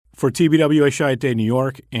For TBWA Chiat New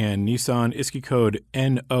York and Nissan ISKI code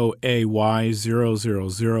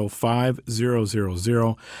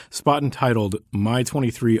NOAY000500, spot entitled My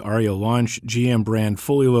 23 Aria Launch, GM brand,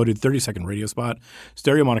 fully loaded 30-second radio spot,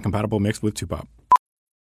 stereo mono compatible mixed with 2-pop.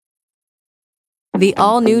 The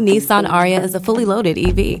all-new Nissan Aria is a fully loaded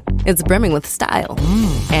EV. It's brimming with style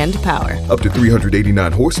and power. Up to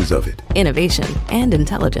 389 horses of it. Innovation and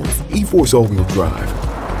intelligence. E-Force all-wheel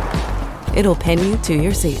drive. It'll pin you to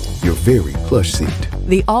your seat. Your very plush seat.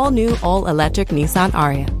 The all-new, all-electric Nissan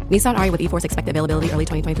Aria. Nissan Aria with E-Force expected availability early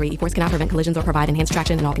 2023. E-Force cannot prevent collisions or provide enhanced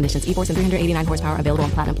traction in all conditions. E-Force and 389 horsepower available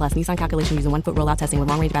on Platinum Plus. Nissan calculation using 1-foot rollout testing with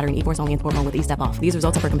long-range battery and E-Force only in sport mode with E-Step off. These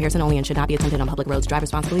results are for comparison only and should not be attempted on public roads. Drive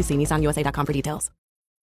responsibly. See nissanusa.com for details.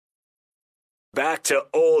 Back to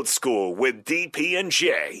Old School with DP and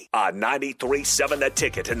J on 93.7 The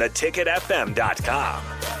Ticket and theticketfm.com.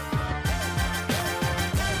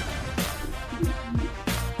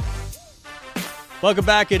 Welcome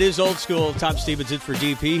back. It is Old School. Tom Stevens in for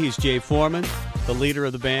DP. He's Jay Foreman, the leader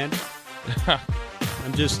of the band.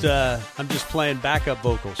 I'm just playing backup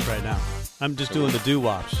vocals right now. I'm just doing the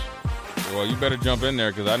doo-wops. Well, you better jump in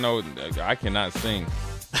there because I know I cannot sing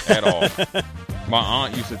at all. My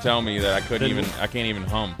aunt used to tell me that I can't even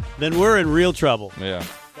hum. Then we're in real trouble. Yeah.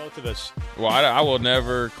 Both of us. Well, I will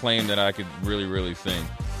never claim that I could really, really sing.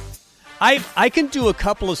 I can do a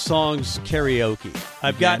couple of songs karaoke.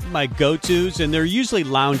 I've got my go-tos, and they're usually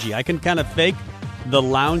loungy. I can kind of fake the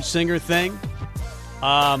lounge singer thing.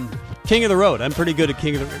 King of the Road. I'm pretty good at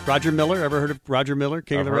King of the Road. Roger Miller. Ever heard of Roger Miller?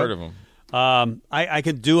 King of the Road? I've heard of him. I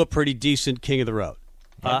can do a pretty decent King of the Road.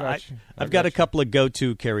 I've got a couple of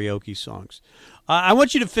go-to karaoke songs. I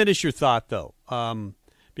want you to finish your thought, though,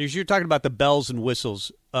 because you're talking about the bells and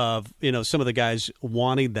whistles of some of the guys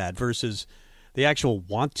wanting that versus the actual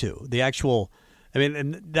want to. The actual,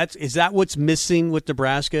 is that what's missing with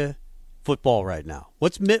Nebraska football right now?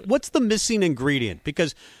 What's the missing ingredient?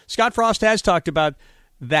 Because Scott Frost has talked about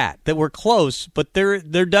that we're close, but there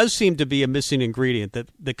does seem to be a missing ingredient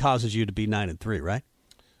that causes you to be 9-3, right?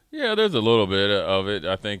 Yeah, there's a little bit of it.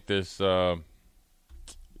 I think this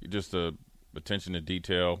just the attention to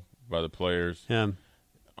detail by the players,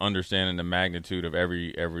 understanding the magnitude of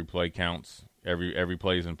every play counts. Every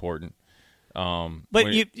play is important. But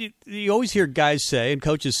you always hear guys say and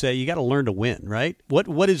coaches say you got to learn to win, right?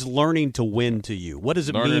 What is learning to win to you? What does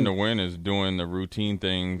it mean? Learning to win is doing the routine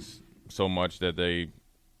things so much that they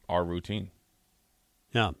are routine.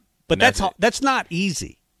 Yeah, but that's not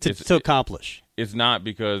easy to accomplish. It's not,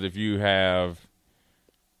 because if you have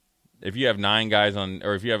 9 guys on,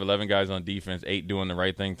 or if you have 11 guys on defense, 8 doing the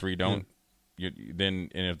right thing, 3 don't.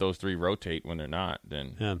 And if those 3 rotate when they're not,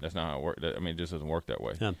 then that's not how it works. It just doesn't work that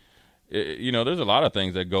way. Yeah. There's a lot of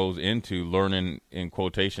things that goes into learning, in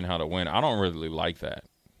quotation, how to win. I don't really like that.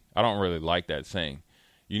 I don't really like that saying.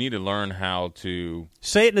 You need to learn how to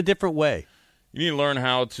say it in a different way. You need to learn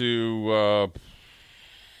how to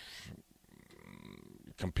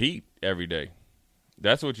compete every day.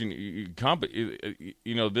 That's what you need.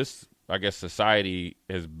 This, I guess, society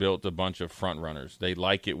has built a bunch of front runners. They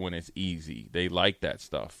like it when it's easy. They like that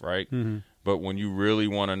stuff, right? Mm-hmm. But when you really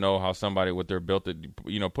want to know how somebody, what they're built to,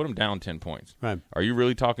 put them down 10 points. Right. Are you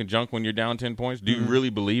really talking junk when you're down 10 points? Do you really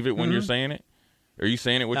believe it when you're saying it? Are you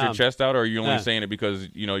saying it with your chest out, or are you only saying it because,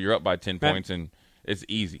 you're up by 10 points and it's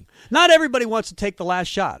easy? Not everybody wants to take the last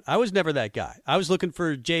shot. I was never that guy. I was looking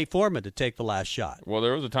for Jay Foreman to take the last shot. Well,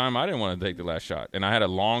 there was a time I didn't want to take the last shot, and I had a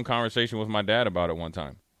long conversation with my dad about it one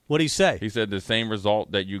time. What did he say? He said the same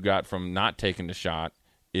result that you got from not taking the shot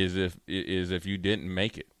is if you didn't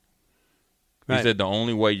make it. Right. He said the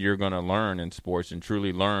only way you're going to learn in sports and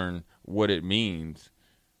truly learn what it means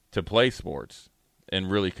to play sports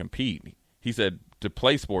and really compete. He said to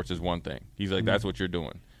play sports is one thing. He's like, that's what you're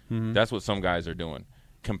doing. Mm-hmm. That's what some guys are doing.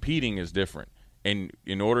 Competing is different. And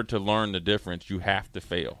in order to learn the difference, you have to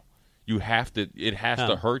fail. It has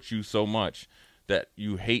to hurt you so much that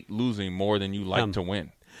you hate losing more than you like to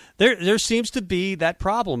win. There seems to be that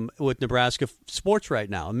problem with Nebraska sports right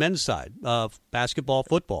now, men's side of basketball,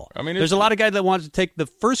 football. There's a lot of guys that want to take the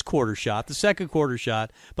first quarter shot, the second quarter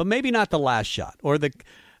shot, but maybe not the last shot, or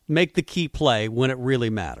make the key play when it really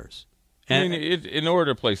matters. In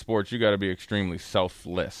order to play sports, you got to be extremely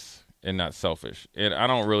selfless and not selfish. And I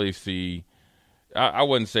don't really see – I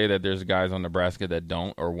wouldn't say that there's guys on Nebraska that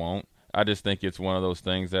don't or won't. I just think it's one of those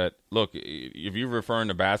things that, look, if you're referring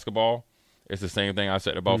to basketball – it's the same thing I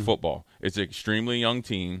said about football. It's an extremely young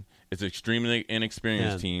team. It's an extremely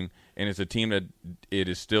inexperienced team, and it's a team that it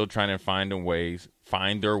is still trying to find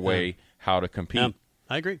their way how to compete.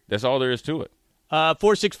 I agree. That's all there is to it.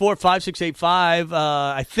 464-5685.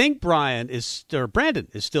 I think Brandon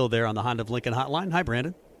is still there on the Honda of Lincoln hotline. Hi,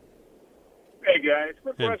 Brandon. Hey, guys.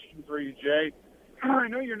 Quick question for you, Jay. I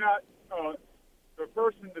know you're not the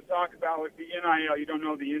person to talk about like the NIL. You don't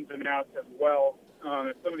know the ins and outs as well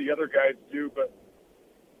as some of the other guys do, but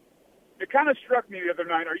it kind of struck me the other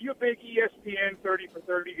night. Are you a big ESPN 30 for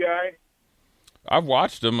 30 guy? I've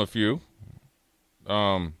watched them a few.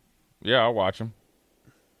 Yeah, I'll watch them.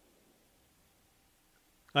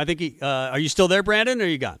 I think are you still there, Brandon, or are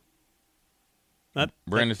you gone?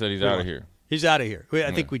 Brandon said he's out of here. He's out of here.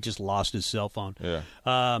 I think we just lost his cell phone. Yeah.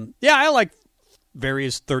 I like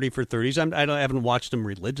various 30 for 30s. I haven't watched them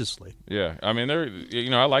religiously. Yeah. I mean,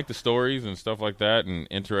 I like the stories and stuff like that and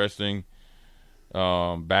interesting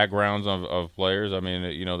backgrounds of players. I mean,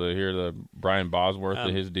 to hear the Brian Bosworth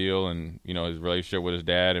of his deal and, his relationship with his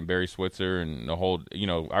dad and Barry Switzer and the whole,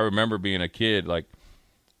 I remember being a kid like,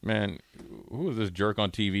 man, who was this jerk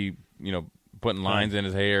on TV, putting lines in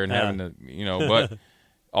his hair and having to, but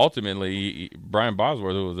ultimately Brian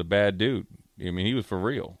Bosworth was a bad dude. I mean, he was for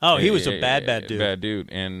real. Oh, he was a bad dude. Bad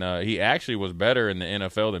dude. And he actually was better in the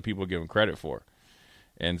NFL than people give him credit for.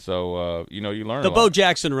 And so, you learn the Bo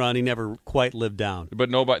Jackson run, he never quite lived down.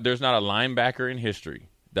 But there's not a linebacker in history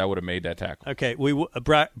that would have made that tackle. Okay,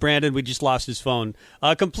 Brandon, we just lost his phone.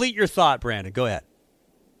 Complete your thought, Brandon. Go ahead.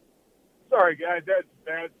 Sorry, guys, that's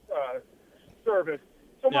bad service.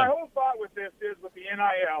 So my whole thought with this is with the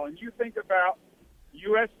NIL, and you think about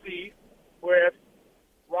USC with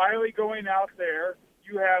Riley going out there.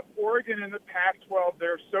 You have Oregon in the Pac-12.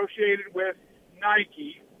 They're associated with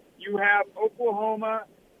Nike. You have Oklahoma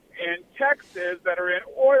and Texas that are in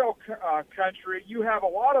oil country. You have a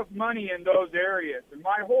lot of money in those areas. And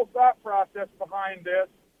my whole thought process behind this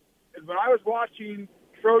is when I was watching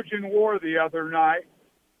Trojan War the other night,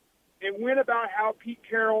 it went about how Pete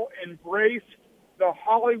Carroll embraced the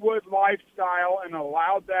Hollywood lifestyle and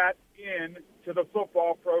allowed that in to the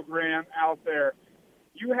football program out there.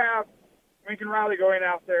 You have Lincoln Riley going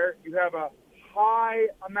out there. You have a high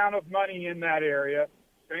amount of money in that area.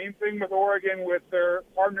 Same thing with Oregon with their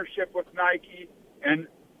partnership with Nike and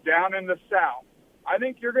down in the South. I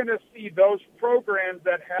think you're going to see those programs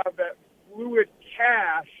that have that fluid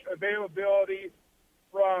cash availability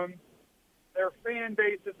from their fan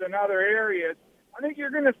bases in other areas. I think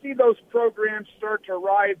you're going to see those programs start to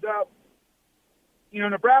rise up.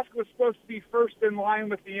 Nebraska was supposed to be first in line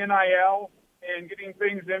with the NIL and getting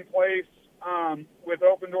things in place with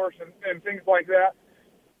open doors and things like that.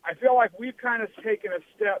 I feel like we've kind of taken a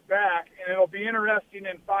step back, and it'll be interesting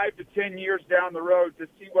in 5 to 10 years down the road to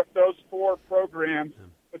see what those four programs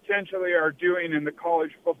potentially are doing in the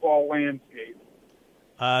college football landscape.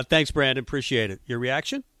 Thanks, Brandon. Appreciate it. Your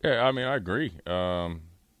reaction? Yeah, I mean, I agree. I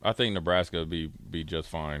think Nebraska would be just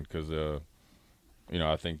fine because,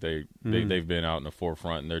 I think they've been out in the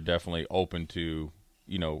forefront, and they're definitely open to,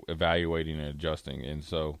 evaluating and adjusting. And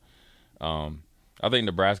so I think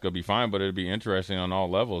Nebraska will be fine, but it'll be interesting on all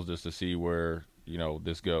levels just to see where,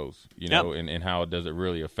 this goes, and how does it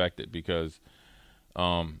really affect it because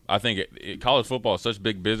I think college football is such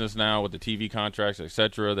big business now with the TV contracts, et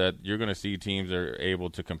cetera, that you're going to see teams that are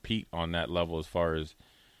able to compete on that level as far as,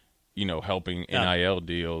 helping NIL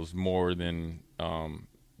deals more than,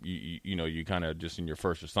 you kind of just in your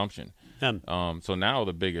first assumption. So now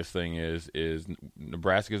the biggest thing is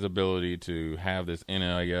Nebraska's ability to have this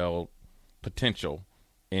NIL potential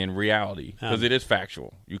in reality because it is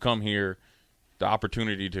factual. You come here, the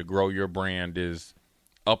opportunity to grow your brand is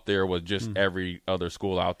up there with just every other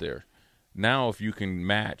school out there. Now, if you can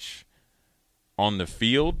match on the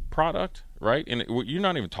field product, right? And you're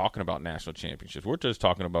not even talking about national championships. We're just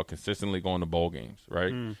talking about consistently going to bowl games,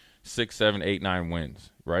 right? 6, 7, 8, 9 wins,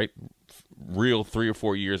 right? Real 3 or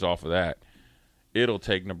 4 years off of that. It'll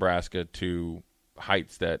take Nebraska to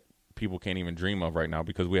heights that people can't even dream of right now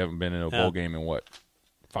because we haven't been in a bowl game in,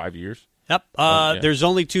 5 years? Yep. There's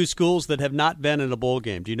only 2 schools that have not been in a bowl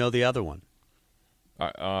game. Do you know the other one?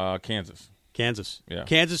 Kansas. Yeah.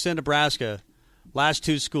 Kansas and Nebraska, last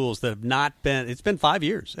 2 schools that have not been – it's been 5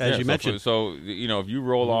 years, as you mentioned. So, if you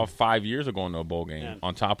roll off 5 years of going to a bowl game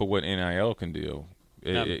on top of what NIL can do,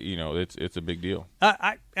 it's a big deal.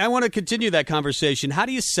 I want to continue that conversation. How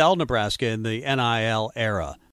do you sell Nebraska in the NIL era?